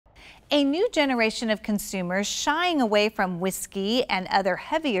A new generation of consumers shying away from whiskey and other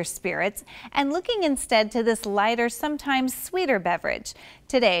heavier spirits and looking instead to this lighter, sometimes sweeter beverage.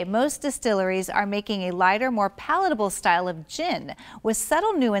 Today, most distilleries are making a lighter, more palatable style of gin with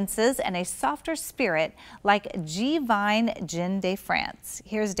subtle nuances and a softer spirit like G. Vine Gin de France.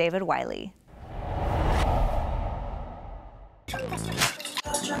 Here's David Wiley.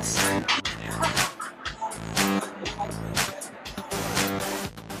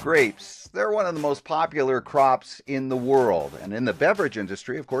 Grapes, they're one of the most popular crops in the world. And in the beverage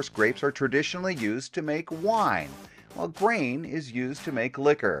industry, of course, grapes are traditionally used to make wine, while grain is used to make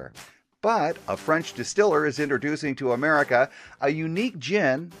liquor. But a French distiller is introducing to America a unique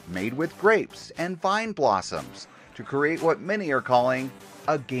gin made with grapes and vine blossoms to create what many are calling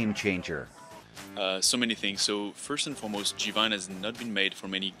a game changer. So many things. So first and foremost, G-Vine has not been made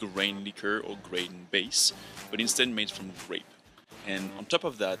from any grain liquor or grain base, but instead made from grape. And on top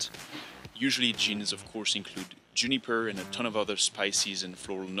of that, usually gins of course include juniper and a ton of other spices and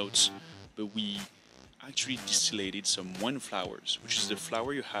floral notes, but we actually distillated some wine flowers, which is the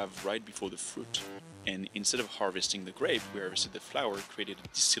flower you have right before the fruit. And instead of harvesting the grape, we harvested the flower, created a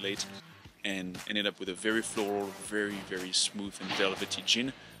distillate, and ended up with a very floral, very, very smooth and velvety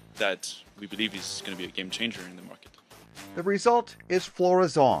gin that we believe is going to be a game changer in the market. The result is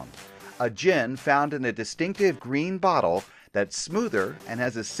Floraison, a gin found in a distinctive green bottle that's smoother and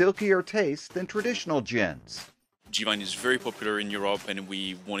has a silkier taste than traditional gins. G-Vine is very popular in Europe, and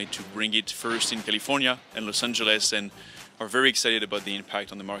we wanted to bring it first in California and Los Angeles, and are very excited about the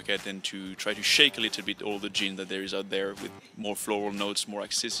impact on the market and to try to shake a little bit all the gin that there is out there with more floral notes, more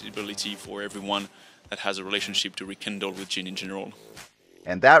accessibility for everyone that has a relationship to rekindle with gin in general.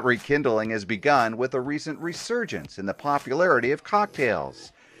 And that rekindling has begun with a recent resurgence in the popularity of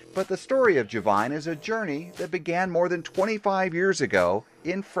cocktails. But the story of G-Vine is a journey that began more than 25 years ago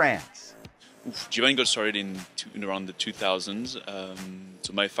in France. G-Vine got started in around the 2000s.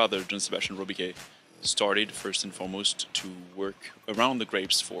 So my father, Jean-Sébastien Robiquet, started first and foremost to work around the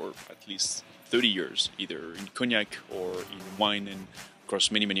grapes for at least 30 years, either in cognac or in wine and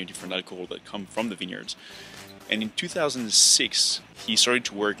across many, many different alcohol that come from the vineyards. And in 2006, he started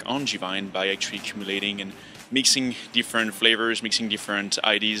to work on G-Vine by actually accumulating and mixing different flavors, mixing different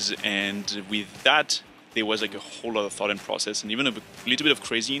ideas, and with that, there was like a whole lot of thought and process, and even a little bit of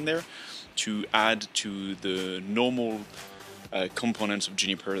crazy in there to add to the normal components of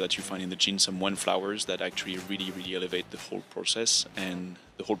juniper that you find in the gin, some wine flowers that actually really, really elevate the whole process and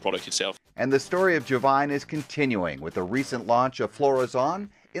the whole product itself. And the story of G-Vine is continuing with the recent launch of Floraison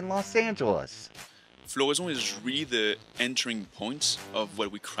in Los Angeles. Floraison is really the entering point of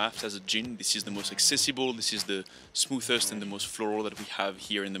what we craft as a gin. This is the most accessible, this is the smoothest and the most floral that we have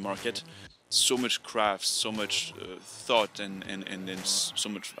here in the market. So much craft, so much thought and so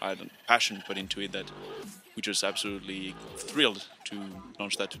much passion put into it that we're just absolutely thrilled to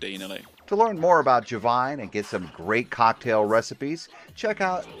launch that today in LA. To learn more about G-Vine and get some great cocktail recipes, check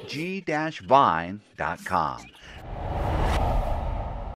out g-vine.com.